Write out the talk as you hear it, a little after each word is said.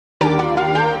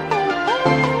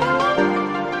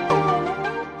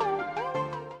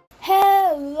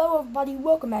everybody,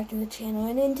 welcome back to the channel,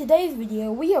 and in today's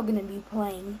video we are going to be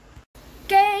playing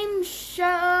Game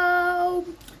Show.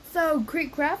 So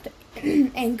Creekcraft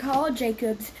and Carl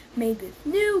Jacobs made this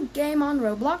new game on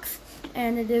Roblox,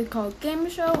 and it is called Game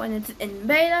Show, and it's in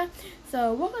beta.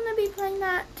 So we're going to be playing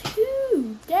that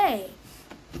today.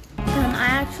 I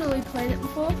actually played it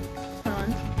before. Hold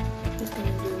on, just going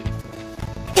to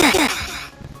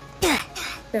do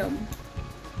boom,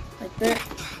 like that,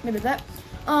 maybe that.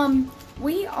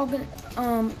 We are gonna,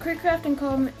 Creekcraft and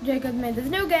Carl Jacobs made this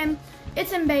new game.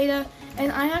 It's in beta,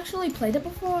 and I actually played it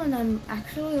before, and I'm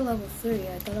actually level 3.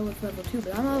 I thought I was level 2,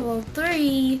 but I'm level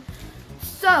 3.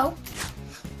 So,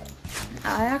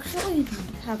 I actually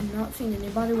have not seen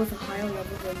anybody with a higher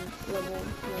level than level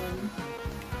 1.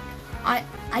 I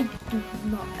do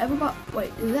not. Everybody,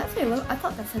 wait, did that say 11? I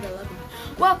thought that said 11.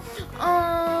 Well,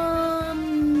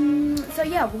 so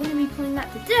yeah, we're gonna be playing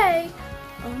that today.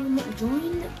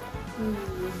 Join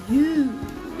you.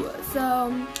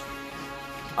 So,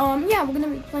 yeah, we're gonna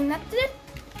be playing that today.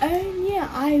 And yeah,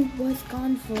 I was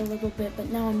gone for a little bit, but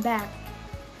now I'm back.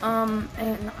 And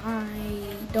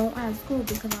I don't have school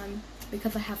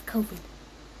because I have COVID.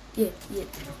 Yeah.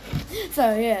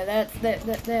 So yeah, that's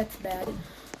bad.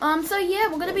 So yeah,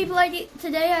 we're gonna be playing it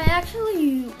today. I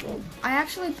actually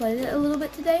played it a little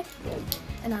bit today,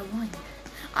 and I won.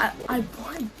 I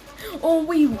won. Oh,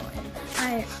 we won.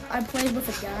 I played with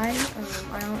a guy.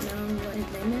 I don't know what his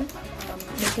name is.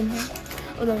 Bacon Hill.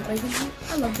 Although Bacon Hill,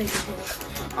 I love Bacon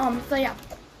Hill. So yeah.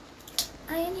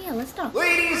 And yeah, let's start.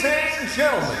 Ladies and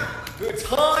gentlemen, the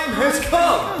time has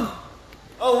come.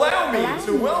 Allow me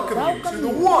to welcome you to the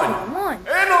one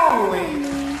and only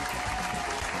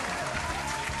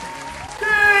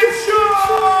Game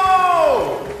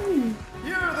Show!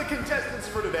 You're the contestants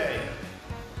for today.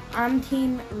 I'm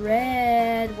Team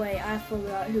Red. Wait, I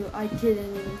forgot who. I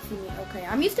didn't even see me. Okay,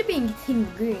 I'm used to being Team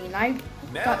Green. Now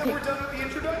that we're done with the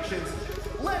introductions,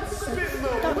 let's spin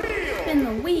the wheel! Spin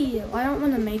the wheel. I don't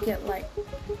want to make it like...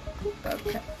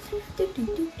 Okay.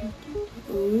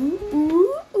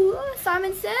 Ooh.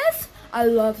 Simon Says. I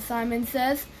love Simon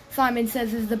Says. Simon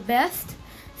Says is the best.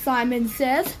 Simon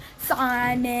Says.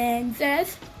 Simon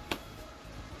Says.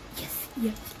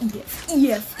 Yes. Simon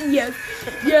Says.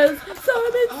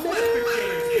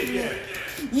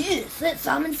 Yes, let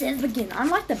Simon Says begin. I'm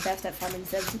like the best at Simon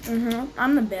Says.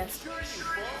 I'm the best.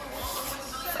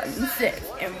 Simon Says,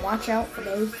 and watch out for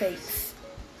those fakes.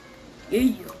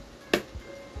 Yeah.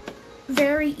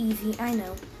 Very easy, I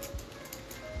know.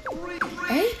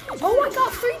 Hey? Oh, I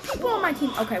got 3 people on my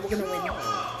team. Okay, we're gonna win.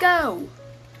 Go.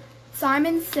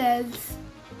 Simon Says.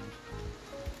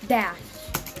 Dash.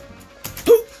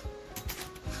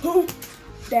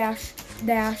 Dash.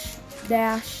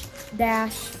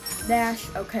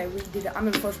 Okay, we did it. I'm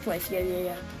in first place.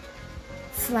 Yeah.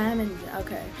 Slam and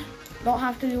okay. Don't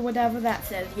have to do whatever that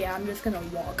says. Yeah, I'm just gonna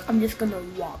walk.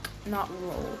 Not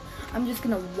roll. I'm just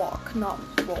gonna walk, not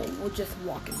roll. We'll just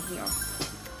walk in here.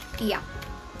 Yeah.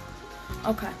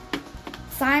 Okay.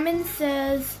 Simon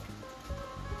Says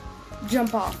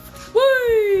jump off.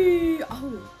 Whee!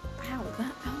 Oh, ow,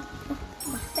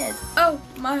 my head. Oh,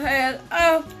 my head.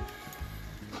 Oh.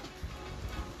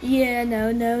 Yeah,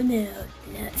 no.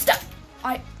 Stop!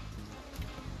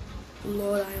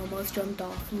 Lord, I almost jumped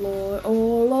off. Lord,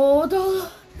 oh Lord. Oh.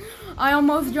 I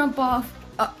almost jumped off.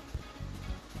 I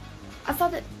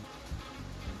thought it...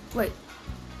 Wait.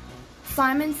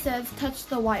 Simon Says touch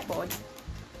the whiteboard.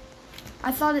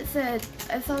 I thought it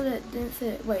didn't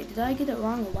say... Wait, did I get it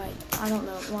wrong or white? I don't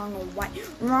know. Wrong or white.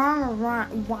 Wrong or right.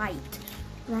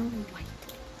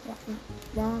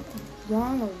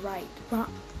 Wrong or right.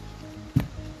 Wrong.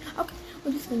 Okay,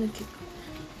 we're just gonna keep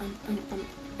going.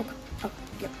 Okay,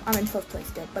 yep, I'm in 4th place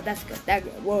still, but that's good.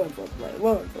 We're in 4th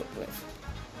place.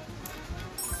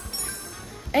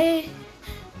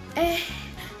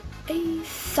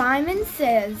 Simon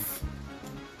Says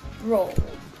roll.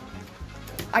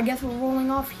 I guess we're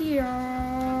rolling off here.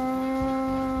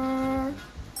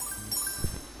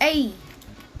 Hey,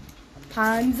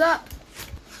 time's up.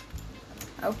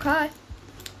 Okay,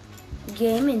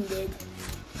 game ended.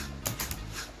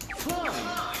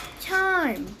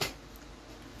 Time.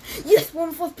 Yes, we're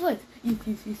in 4th place.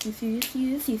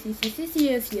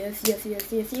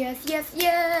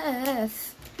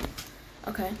 Yes.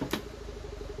 Okay.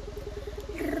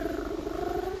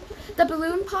 The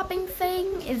balloon popping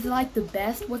thing is like the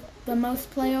best with the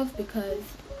most players because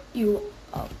you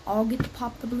all get to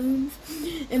pop the balloons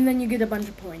and then you get a bunch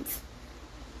of points.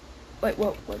 Wait,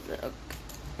 what was it?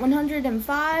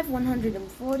 105,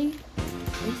 140.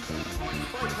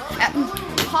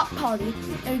 Pop party.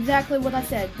 Exactly what I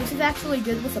said. This is actually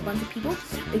good with a bunch of people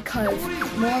because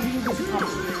more of you get the pop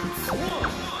balloons.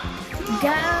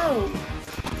 Go!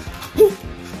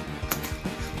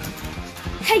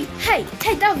 Hey, hey,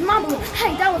 hey, that was my balloon.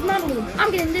 Hey, that was my balloon.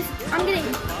 I'm getting this. I'm getting.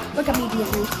 Look at me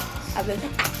being rude.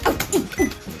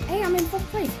 Hey, I'm in first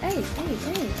place. Hey, hey,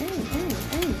 hey, hey, hey,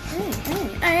 hey, hey, hey,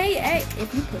 hey, hey.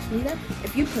 If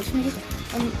you push me,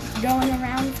 I'm going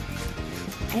around.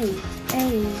 Hey,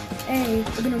 hey, hey,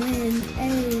 we're gonna win.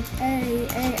 Hey, hey,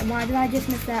 hey. Why did I just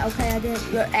miss that? Okay, I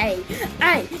didn't. Hey,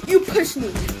 hey, you pushed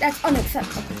me. That's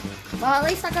unacceptable. Well, at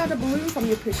least I got a balloon from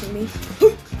you pushing me.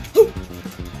 Okay,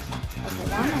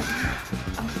 why not?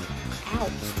 Oh,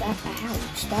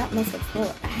 ouch. That must have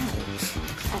fallen. Ouch.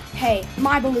 Hey,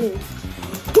 my balloons.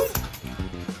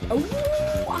 Oh,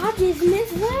 I just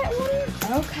missed that one.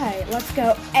 Okay, let's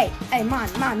go. Hey, hey, mine.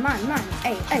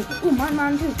 Hey, hey, ooh,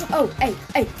 mine too. Oh, hey,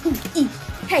 hey, ooh, eat.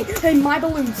 Hey, hey, my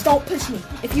balloons, don't push me.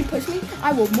 If you push me,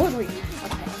 I will murder you.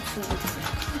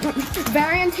 Okay,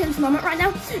 very intense moment right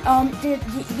now.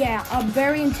 Yeah, a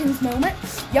very intense moment.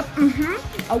 Yep,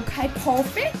 Okay,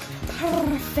 perfect.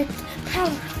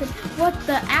 What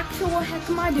the actual heck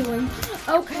am I doing?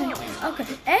 Okay.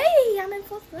 Hey, I'm in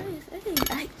fourth place.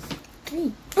 Hey.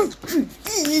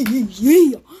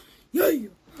 Yeah.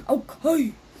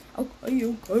 Okay.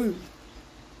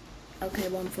 Okay,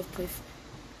 well, I'm fifth place.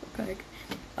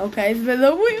 Okay, spin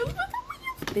the wheel.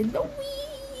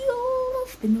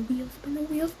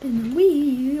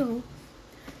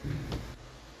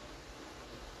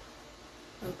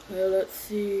 Okay, let's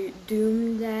see.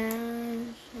 Doom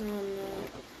Dash.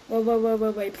 Oh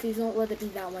no. Wait. Please don't let it be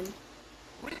that one.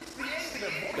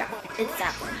 Yeah, it's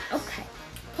that one. Okay.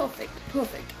 Perfect.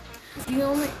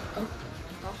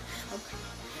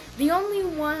 The only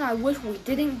one I wish we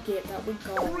didn't get that we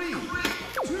got.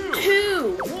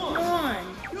 2, 1,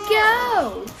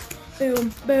 go!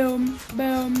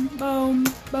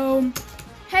 Boom.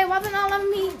 Hey, why did not let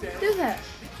me do that?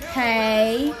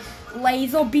 Hey,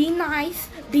 Laser, be nice.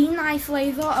 Be nice,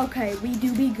 Laser. Okay, we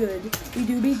do be good.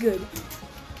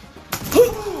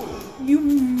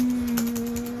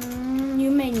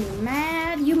 You made me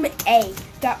mad. Hey,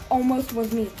 that almost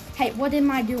was me. Hey, what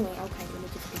am I doing? Okay, let me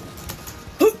just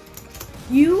do it.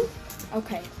 You?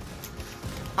 Okay.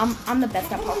 I'm the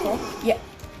best at parkour. Yeah.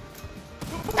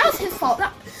 That was his fault.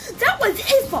 That was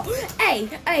his fault. Hey,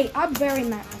 I'm very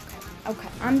mad. Okay.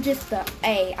 I'm just the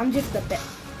best.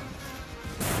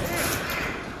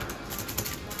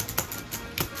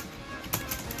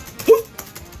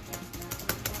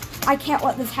 I can't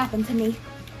let this happen to me.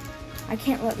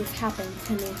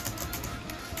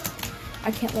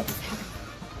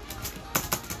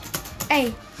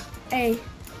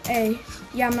 Hey.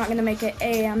 Yeah, I'm not gonna make it.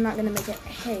 Hey.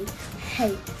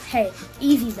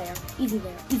 Easy there.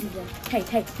 Hey.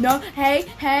 No. Hey.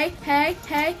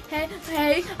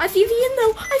 I see the end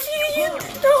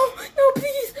though. No,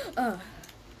 please.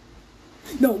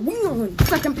 No, we're on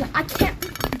second place. I can't.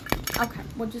 Okay,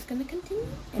 we're just gonna continue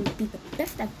and be the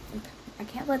best at it. Okay. I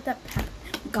can't let that happen.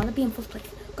 We gotta be in first place.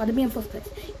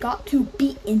 Got to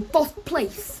be in first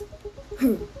place.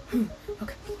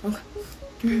 Okay.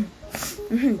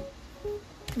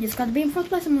 Just gotta be in first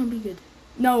place. I'm gonna be good.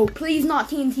 No, please not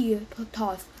TNT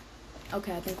toss.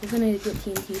 Okay, I think we're gonna get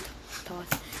TNT toss.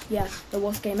 Yeah, the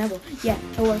worst game ever. Yeah.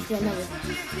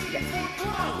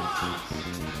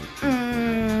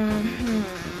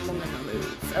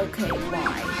 Okay,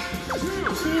 why? 2.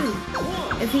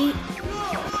 If he...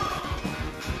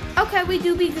 Okay, we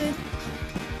do be good.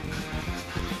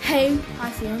 Hey,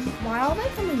 I see him. Why are they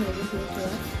coming over here to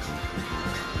us?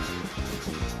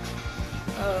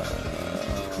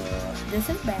 This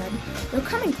is bad. They're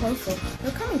coming closer.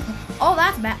 Oh,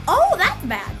 that's bad.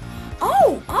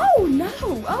 Oh,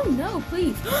 no,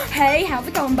 please. Hey, how's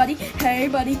it going, buddy? Hey,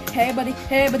 buddy. Hey,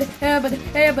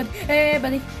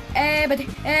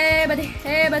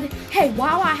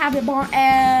 wow, I have it bomb.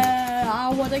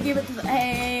 I want to give it to the...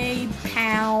 Hey,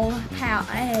 pal.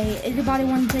 Hey, anybody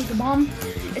want to take the bomb?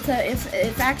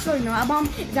 It's actually not a bomb.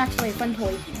 It's actually a fun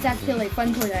toy. That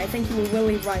I think you were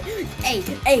really right. Hey,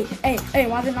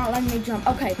 why did not let me jump?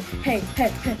 Okay, hey.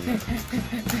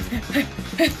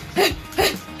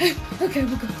 Okay,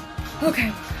 we'll go.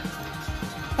 Okay.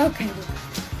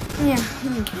 Yeah.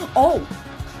 Oh.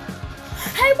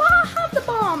 Hey, why I have the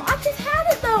bomb? I just had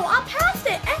it though. I passed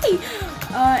it. Hey.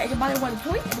 Anybody want a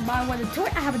toy?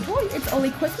 I have a toy. It's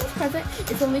only Christmas present.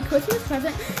 It's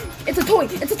a toy. I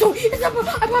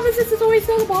promise it's a toy. It's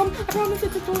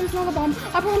not a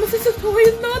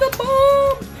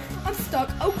bomb. I'm stuck.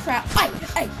 Oh crap.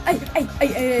 Wait,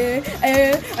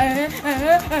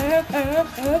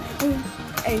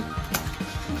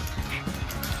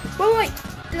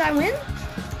 did I win?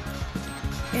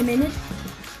 A minute.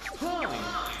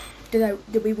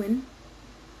 Did we win?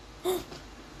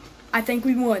 I think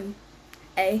we won.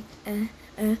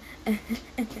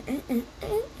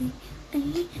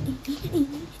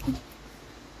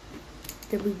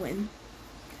 Did we win?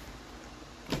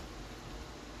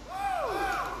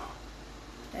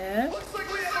 Looks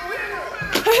like we have a winner!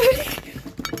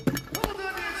 Hold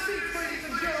on to your seats, ladies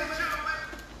and gentlemen.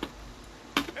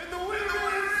 And the winner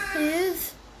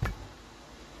Is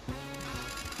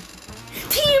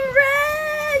Team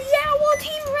Red! Yeah, well,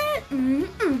 Team Red!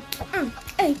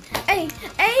 Hey, hey,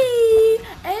 hey,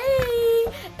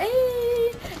 hey, hey,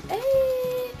 hey,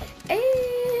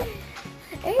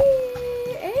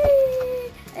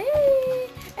 hey, hey,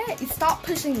 hey, stop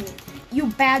pushing me. You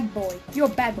bad boy. You're a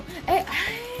bad boy. Hey,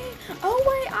 hey. Oh,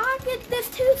 wait, I get this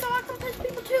too, so I can push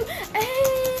people too.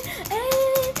 Hey,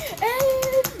 hey,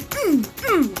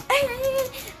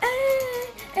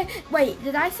 hey. Wait,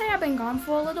 did I say I've been gone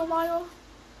for a little while?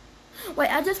 Wait,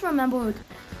 I just remembered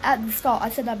at the start I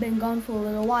said I've been gone for a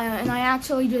little while, and I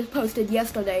actually just posted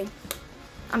yesterday.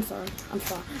 I'm sorry. I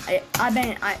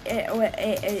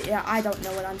don't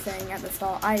know what I'm saying at the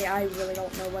start. I really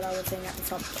don't know what I was saying at the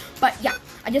start. But yeah,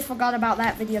 I just forgot about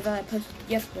that video that I posted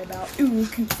yesterday about ooh,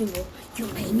 cute single. You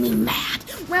made me mad.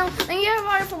 Well, thank you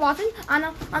everybody for watching.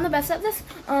 I'm the best at this.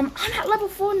 I'm at level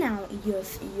 4 now.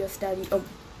 Yes, study. Oh,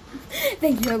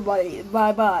 thank you everybody.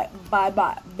 Bye bye. Bye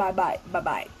bye. Bye bye. Bye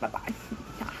bye. Bye bye.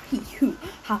 He, who,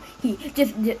 ha, he.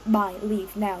 Just bye.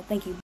 Leave now. Thank you.